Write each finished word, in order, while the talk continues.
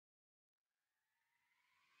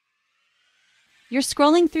You're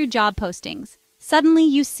scrolling through job postings. Suddenly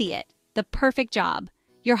you see it, the perfect job.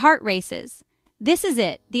 Your heart races. This is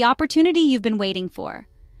it, the opportunity you've been waiting for.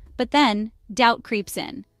 But then, doubt creeps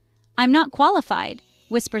in. I'm not qualified,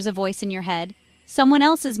 whispers a voice in your head. Someone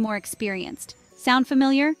else is more experienced. Sound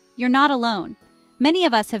familiar? You're not alone. Many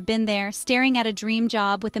of us have been there, staring at a dream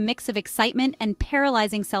job with a mix of excitement and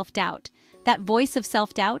paralyzing self-doubt. That voice of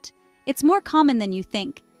self-doubt? It's more common than you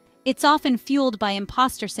think. It's often fueled by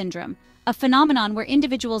imposter syndrome, a phenomenon where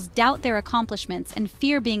individuals doubt their accomplishments and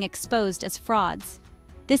fear being exposed as frauds.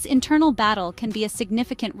 This internal battle can be a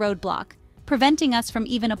significant roadblock, preventing us from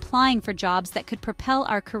even applying for jobs that could propel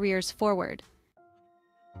our careers forward.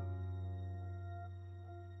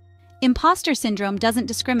 Imposter syndrome doesn't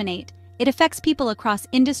discriminate. It affects people across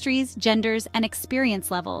industries, genders, and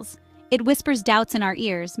experience levels. It whispers doubts in our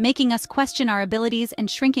ears, making us question our abilities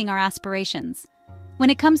and shrinking our aspirations. When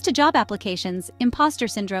it comes to job applications, imposter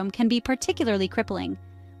syndrome can be particularly crippling.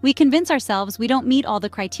 We convince ourselves we don't meet all the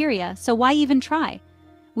criteria, so why even try?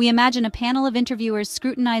 We imagine a panel of interviewers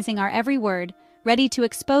scrutinizing our every word, ready to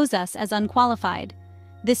expose us as unqualified.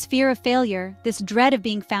 This fear of failure, this dread of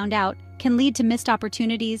being found out, can lead to missed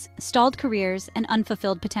opportunities, stalled careers, and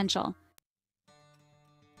unfulfilled potential.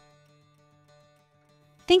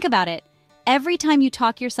 Think about it. Every time you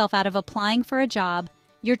talk yourself out of applying for a job,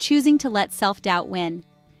 you're choosing to let self-doubt win.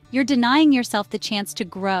 You're denying yourself the chance to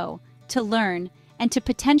grow, to learn, and to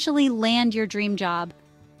potentially land your dream job.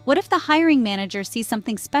 What if the hiring manager sees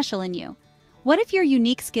something special in you? What if your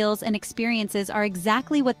unique skills and experiences are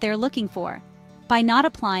exactly what they're looking for? By not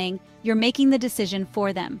applying, you're making the decision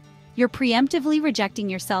for them. You're preemptively rejecting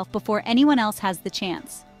yourself before anyone else has the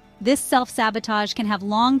chance. This self-sabotage can have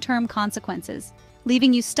long-term consequences,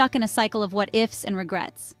 leaving you stuck in a cycle of what-ifs and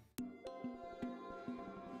regrets.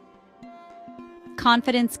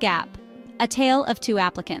 Confidence gap, a tale of two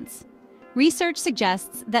applicants. Research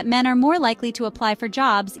suggests that men are more likely to apply for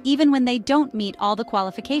jobs even when they don't meet all the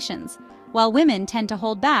qualifications, while women tend to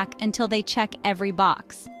hold back until they check every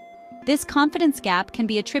box. This confidence gap can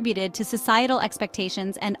be attributed to societal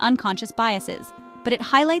expectations and unconscious biases, but it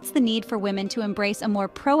highlights the need for women to embrace a more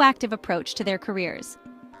proactive approach to their careers.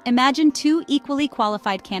 Imagine two equally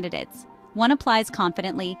qualified candidates. One applies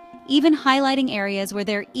confidently, even highlighting areas where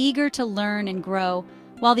they're eager to learn and grow,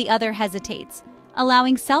 while the other hesitates,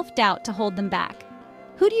 allowing self-doubt to hold them back.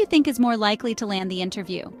 Who do you think is more likely to land the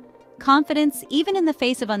interview? Confidence, even in the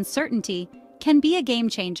face of uncertainty, can be a game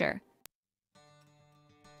changer.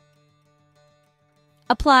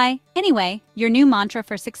 Apply anyway, your new mantra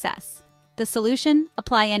for success. The solution?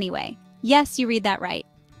 Apply anyway. Yes, you read that right.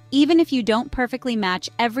 Even if you don't perfectly match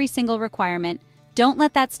every single requirement, don't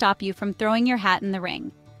let that stop you from throwing your hat in the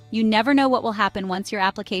ring. You never know what will happen once your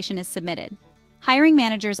application is submitted. Hiring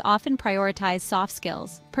managers often prioritize soft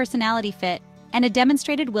skills, personality fit, and a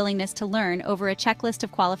demonstrated willingness to learn over a checklist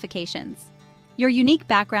of qualifications. Your unique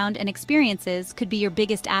background and experiences could be your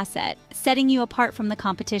biggest asset, setting you apart from the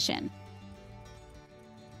competition.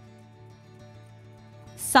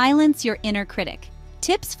 Silence your inner critic.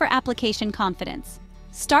 Tips for application confidence.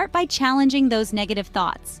 Start by challenging those negative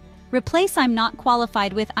thoughts. Replace "I'm not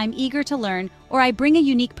qualified" with "I'm eager to learn" or "I bring a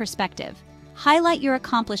unique perspective." Highlight your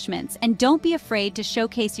accomplishments and don't be afraid to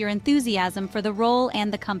showcase your enthusiasm for the role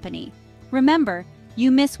and the company. Remember, you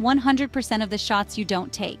miss 100% of the shots you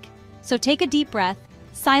don't take. So take a deep breath,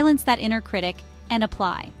 silence that inner critic, and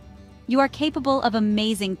apply. You are capable of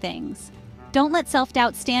amazing things. Don't let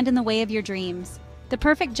self-doubt stand in the way of your dreams. The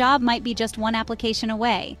perfect job might be just one application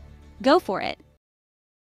away. Go for it.